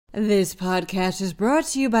This podcast is brought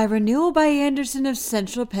to you by Renewal by Andersen of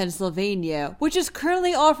Central Pennsylvania, which is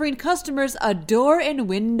currently offering customers a door and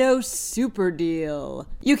window super deal.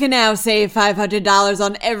 You can now save $500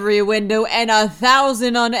 on every window and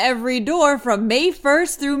 $1,000 on every door from May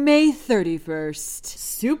 1st through May 31st.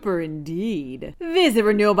 Super indeed. Visit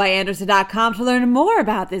renewalbyandersen.com to learn more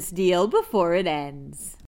about this deal before it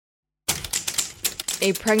ends.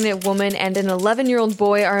 A pregnant woman and an 11-year-old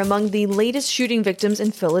boy are among the latest shooting victims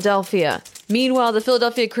in Philadelphia. Meanwhile, the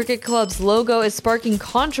Philadelphia Cricket Club's logo is sparking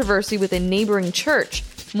controversy with a neighboring church.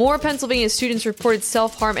 More Pennsylvania students reported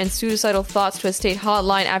self-harm and suicidal thoughts to a state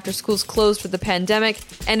hotline after schools closed for the pandemic,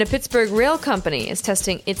 and a Pittsburgh rail company is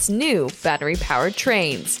testing its new battery-powered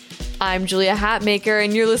trains. I'm Julia Hatmaker,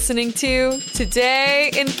 and you're listening to Today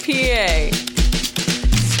in PA.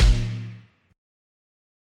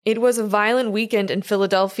 It was a violent weekend in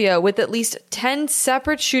Philadelphia with at least 10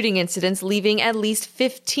 separate shooting incidents leaving at least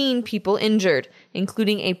 15 people injured,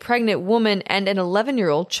 including a pregnant woman and an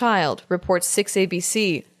 11-year-old child, reports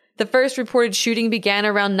 6ABC. The first reported shooting began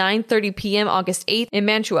around 9:30 p.m. August 8th in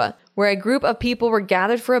Mantua, where a group of people were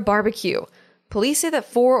gathered for a barbecue. Police say that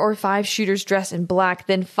 4 or 5 shooters dressed in black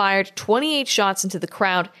then fired 28 shots into the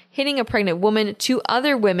crowd, hitting a pregnant woman, 2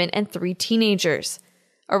 other women, and 3 teenagers.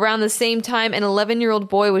 Around the same time, an 11-year-old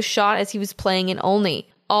boy was shot as he was playing in Olney.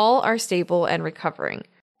 All are stable and recovering.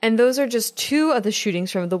 And those are just 2 of the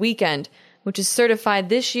shootings from the weekend, which is certified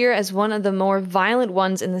this year as one of the more violent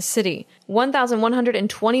ones in the city.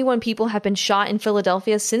 1,121 people have been shot in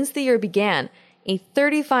Philadelphia since the year began, a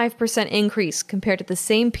 35% increase compared to the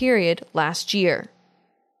same period last year.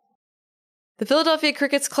 The Philadelphia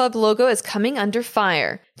Cricket Club logo is coming under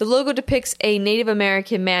fire. The logo depicts a Native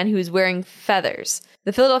American man who is wearing feathers.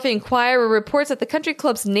 The Philadelphia Inquirer reports that the country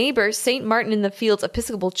club's neighbor, St. Martin in the Fields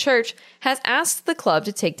Episcopal Church, has asked the club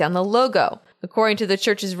to take down the logo. According to the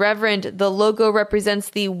church's reverend, the logo represents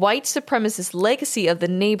the white supremacist legacy of the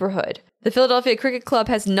neighborhood. The Philadelphia Cricket Club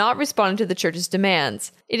has not responded to the church's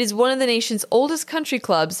demands. It is one of the nation's oldest country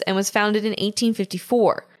clubs and was founded in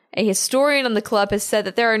 1854. A historian on the club has said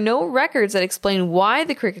that there are no records that explain why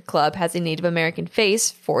the cricket club has a Native American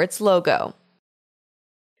face for its logo.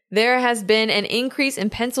 There has been an increase in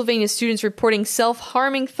Pennsylvania students reporting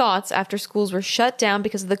self-harming thoughts after schools were shut down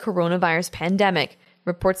because of the coronavirus pandemic,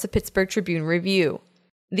 reports the Pittsburgh Tribune-Review.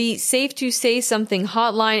 The Safe to Say Something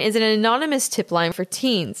hotline is an anonymous tip line for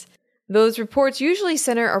teens. Those reports usually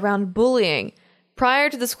center around bullying. Prior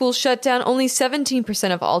to the school shutdown, only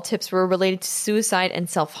 17% of all tips were related to suicide and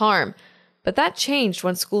self-harm. But that changed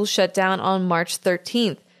when schools shut down on March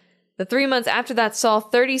 13th. The 3 months after that saw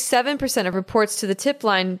 37% of reports to the tip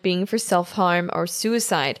line being for self-harm or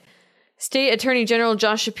suicide. State Attorney General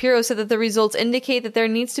Josh Shapiro said that the results indicate that there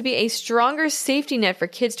needs to be a stronger safety net for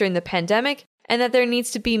kids during the pandemic and that there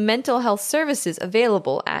needs to be mental health services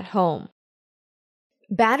available at home.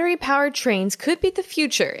 Battery-powered trains could be the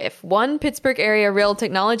future if one Pittsburgh area rail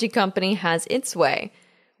technology company has its way.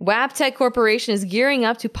 Wabtec Corporation is gearing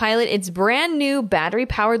up to pilot its brand new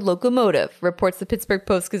battery-powered locomotive, reports the Pittsburgh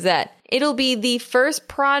Post-Gazette. It'll be the first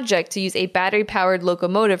project to use a battery-powered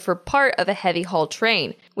locomotive for part of a heavy-haul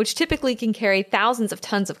train, which typically can carry thousands of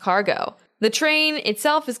tons of cargo. The train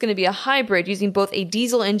itself is going to be a hybrid using both a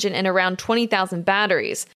diesel engine and around 20,000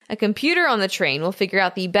 batteries. A computer on the train will figure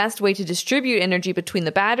out the best way to distribute energy between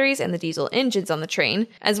the batteries and the diesel engines on the train,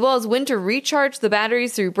 as well as when to recharge the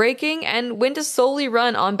batteries through braking and when to solely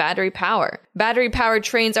run on battery power. Battery-powered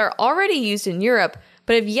trains are already used in Europe,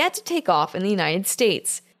 but have yet to take off in the United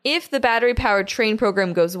States. If the battery-powered train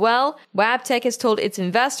program goes well, Wabtec has told its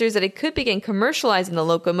investors that it could begin commercializing the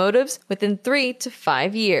locomotives within 3 to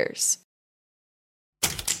 5 years.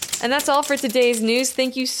 And that's all for today's news.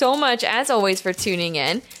 Thank you so much, as always, for tuning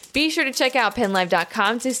in. Be sure to check out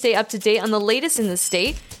PennLive.com to stay up to date on the latest in the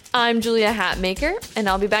state. I'm Julia Hatmaker, and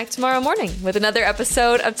I'll be back tomorrow morning with another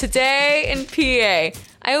episode of Today in PA.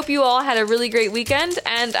 I hope you all had a really great weekend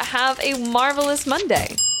and have a marvelous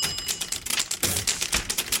Monday.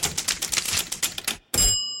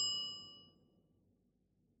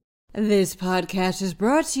 This podcast is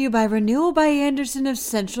brought to you by Renewal by Andersen of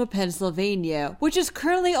Central Pennsylvania, which is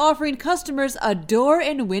currently offering customers a door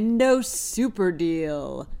and window super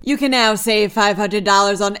deal. You can now save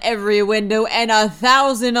 $500 on every window and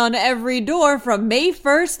 $1,000 on every door from May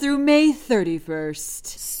 1st through May 31st.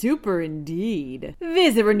 Super indeed.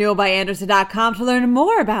 Visit renewalbyandersen.com to learn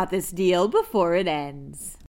more about this deal before it ends.